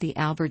received the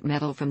Albert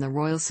Medal from the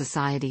Royal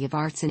Society of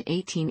Arts in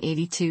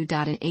 1882. In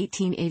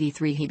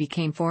 1883 he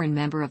became foreign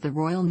member of the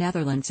Royal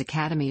Netherlands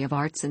Academy of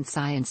Arts and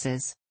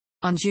Sciences.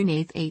 On June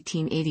 8,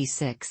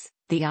 1886,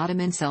 the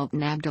Ottoman Sultan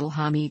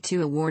Abdülhamid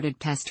II awarded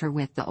Pasteur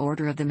with the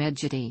Order of the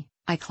Medjidi,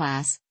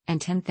 I-class,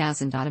 and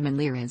 10,000 Ottoman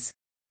liras.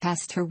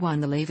 Pasteur won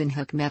the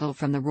Leeuwenhoek Medal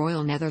from the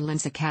Royal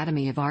Netherlands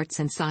Academy of Arts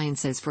and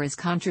Sciences for his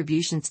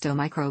contributions to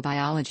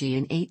microbiology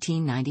in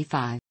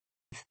 1895.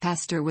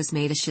 Pasteur was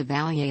made a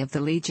Chevalier of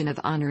the Legion of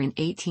Honor in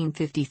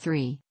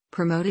 1853,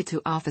 promoted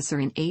to officer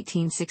in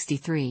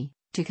 1863,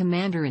 to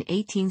commander in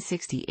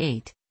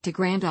 1868, to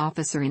Grand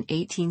Officer in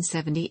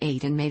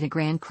 1878 and made a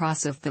Grand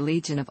Cross of the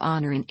Legion of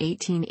Honor in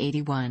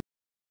 1881.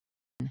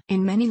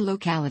 In many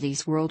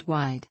localities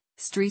worldwide,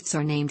 streets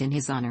are named in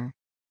his honor.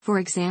 For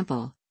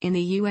example, in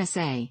the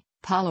USA,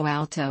 Palo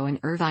Alto and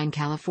Irvine,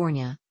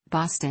 California,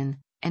 Boston,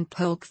 and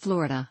Polk,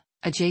 Florida,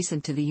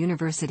 adjacent to the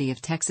University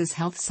of Texas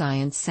Health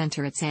Science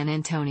Center at San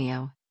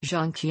Antonio,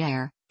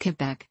 Jonquière,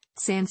 Quebec,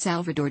 San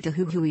Salvador de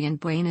Jujuy and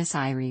Buenos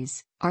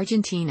Aires,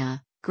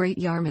 Argentina, Great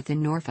Yarmouth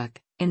in Norfolk,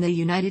 in the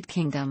United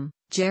Kingdom,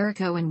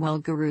 Jericho and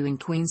Wallaroo in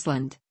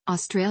Queensland,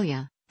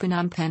 Australia,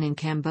 Phnom Penh in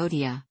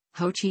Cambodia,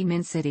 Ho Chi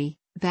Minh City,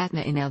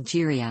 Batna in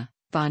Algeria,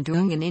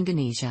 Bandung in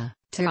Indonesia,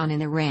 Tehran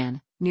in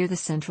Iran, near the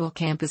central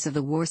campus of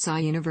the Warsaw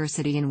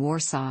University in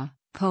Warsaw,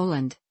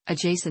 Poland,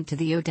 adjacent to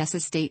the Odessa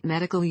State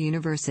Medical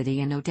University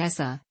in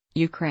Odessa,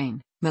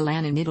 Ukraine,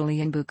 Milan in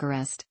Italy and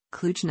Bucharest,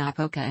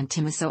 Cluj-Napoca and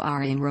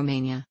Timisoara in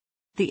Romania.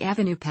 The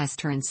Avenue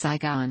Pasteur in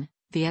Saigon,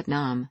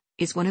 Vietnam,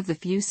 is one of the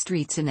few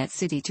streets in that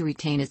city to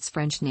retain its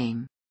French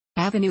name.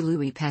 Avenue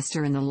Louis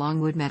Pasteur in the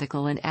Longwood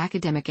Medical and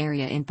Academic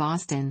Area in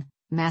Boston,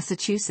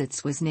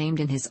 Massachusetts was named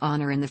in his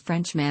honor in the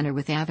French manner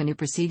with Avenue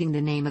preceding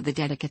the name of the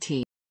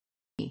dedicatee.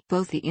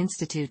 Both the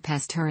Institut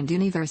Pasteur and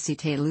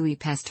Université Louis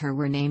Pasteur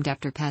were named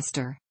after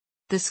Pasteur.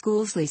 The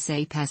schools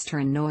Lycée Pasteur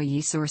in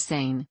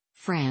Neuilly-sur-Seine,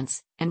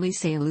 France, and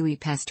Lycée Louis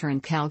Pasteur in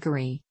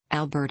Calgary,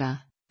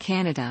 Alberta,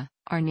 Canada,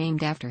 are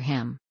named after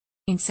him.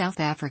 In South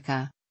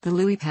Africa, the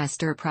Louis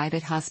Pasteur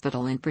Private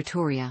Hospital in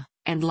Pretoria,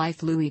 and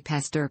Life Louis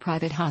Pasteur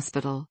Private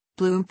Hospital,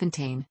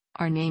 Bloemfontein,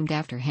 are named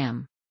after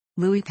him.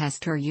 Louis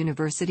Pasteur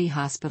University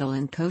Hospital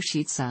in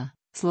Košice,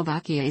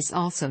 Slovakia is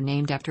also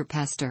named after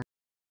Pasteur.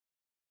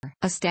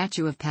 A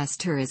statue of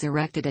Pasteur is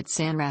erected at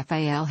San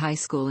Rafael High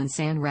School in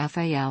San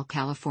Rafael,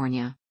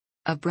 California.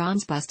 A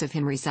bronze bust of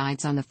him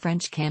resides on the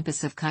French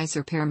campus of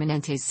Kaiser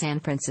Permanente's San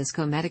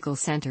Francisco Medical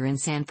Center in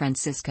San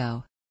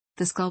Francisco.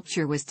 The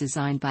sculpture was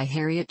designed by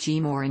Harriet G.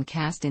 Moore and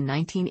cast in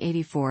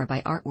 1984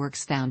 by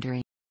Artworks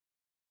Foundry.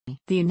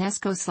 The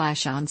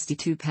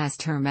UNESCO/Institut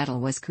Pasteur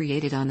medal was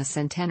created on the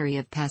centenary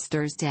of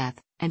Pasteur's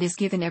death, and is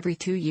given every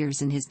 2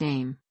 years in his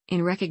name,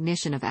 in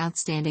recognition of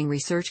outstanding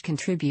research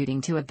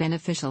contributing to a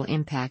beneficial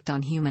impact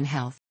on human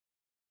health.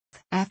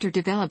 After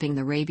developing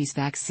the rabies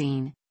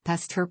vaccine,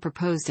 Pasteur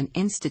proposed an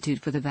institute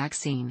for the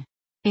vaccine.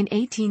 In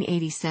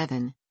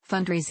 1887,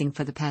 fundraising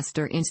for the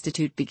Pasteur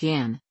Institute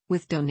began,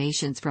 with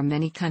donations from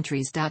many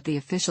countries. The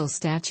official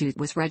statute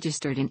was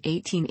registered in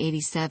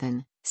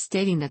 1887,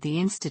 stating that the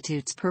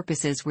institute's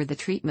purposes were the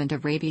treatment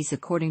of rabies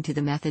according to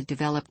the method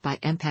developed by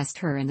M.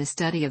 Pasteur in the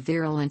study of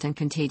virulent and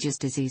contagious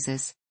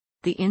diseases.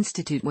 The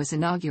institute was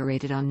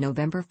inaugurated on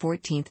November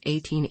 14,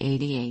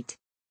 1888.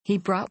 He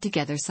brought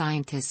together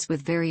scientists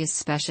with various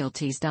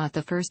specialties.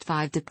 The first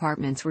 5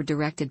 departments were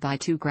directed by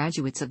 2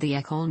 graduates of the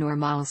École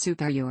Normale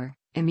Supérieure,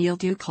 Émile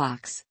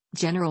Duclox,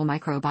 General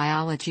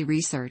Microbiology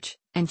Research,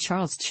 and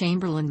Charles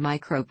Chamberlain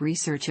Microbe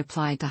Research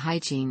applied to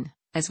hygiene,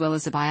 as well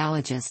as a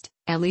biologist,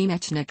 Elie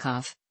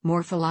Mechnikov,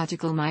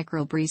 Morphological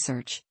Microbe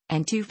Research,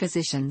 and 2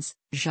 physicians,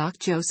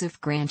 Jacques-Joseph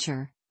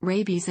Grancher,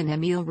 Rabies and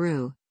Émile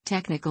Roux,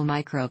 Technical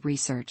Microbe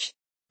Research.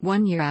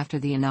 1 year after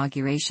the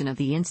inauguration of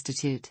the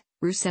institute,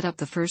 Roux set up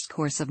the first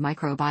course of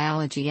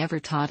microbiology ever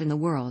taught in the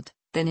world,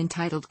 then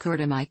entitled Cours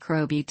de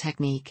Microbie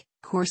Technique,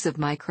 Course of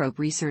Microbe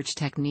Research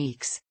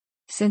Techniques.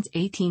 Since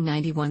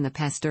 1891 the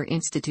Pasteur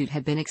Institute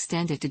had been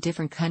extended to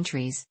different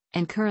countries,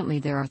 and currently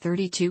there are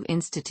 32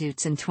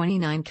 institutes in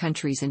 29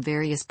 countries in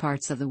various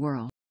parts of the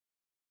world.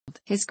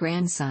 His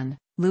grandson,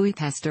 Louis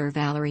Pasteur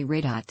Valéry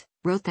Rédot,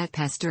 wrote that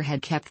Pasteur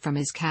had kept from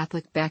his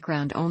Catholic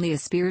background only a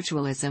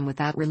spiritualism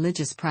without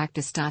religious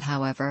practice.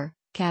 However,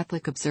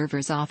 Catholic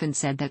observers often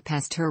said that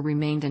Pasteur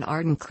remained an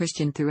ardent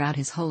Christian throughout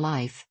his whole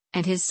life,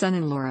 and his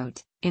son-in-law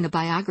wrote, in a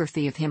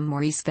biography of him,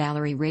 Maurice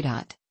Valéry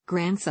Rédot,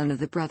 grandson of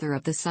the brother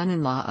of the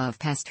son-in-law of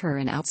Pasteur,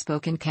 an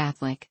outspoken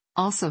Catholic,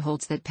 also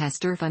holds that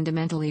Pasteur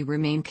fundamentally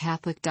remained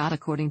Catholic.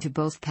 According to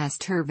both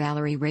Pasteur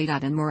Valéry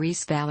Rédot and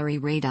Maurice Valéry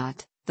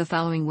Rédot, the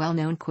following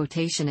well-known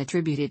quotation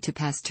attributed to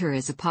Pasteur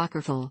is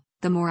apocryphal: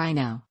 "The more I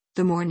know,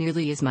 the more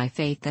nearly is my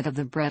faith that of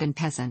the bred and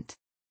peasant.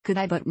 Could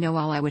I but know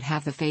all, I would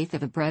have the faith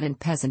of a bred and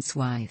peasant's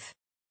wife."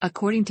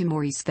 According to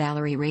Maurice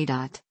Valéry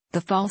Rédot, the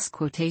false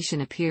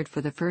quotation appeared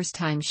for the first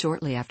time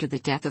shortly after the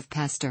death of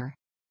Pasteur.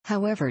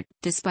 However,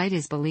 despite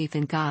his belief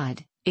in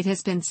God, it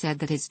has been said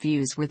that his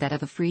views were that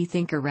of a free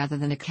thinker rather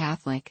than a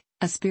Catholic,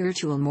 a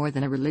spiritual more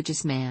than a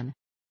religious man.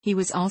 He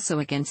was also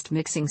against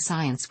mixing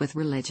science with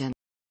religion.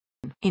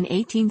 In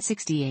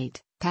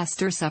 1868,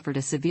 Pasteur suffered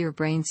a severe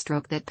brain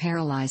stroke that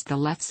paralyzed the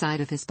left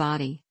side of his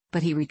body,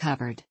 but he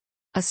recovered.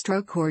 A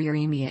stroke or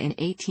uremia in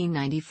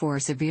 1894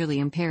 severely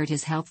impaired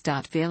his health.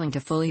 Failing to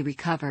fully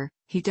recover,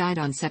 he died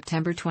on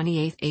September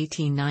 28,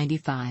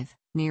 1895,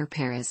 near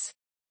Paris.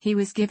 He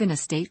was given a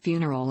state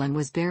funeral and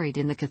was buried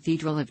in the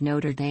Cathedral of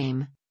Notre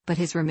Dame, but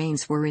his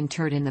remains were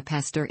interred in the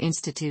Pasteur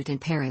Institute in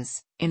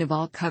Paris, in a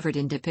vault covered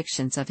in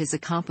depictions of his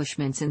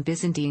accomplishments in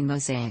Byzantine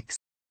mosaics.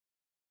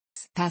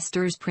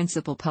 Pasteur's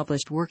principal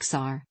published works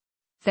are.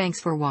 Thanks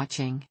for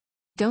watching.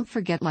 Don't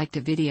forget like the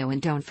video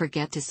and don't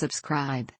forget to subscribe.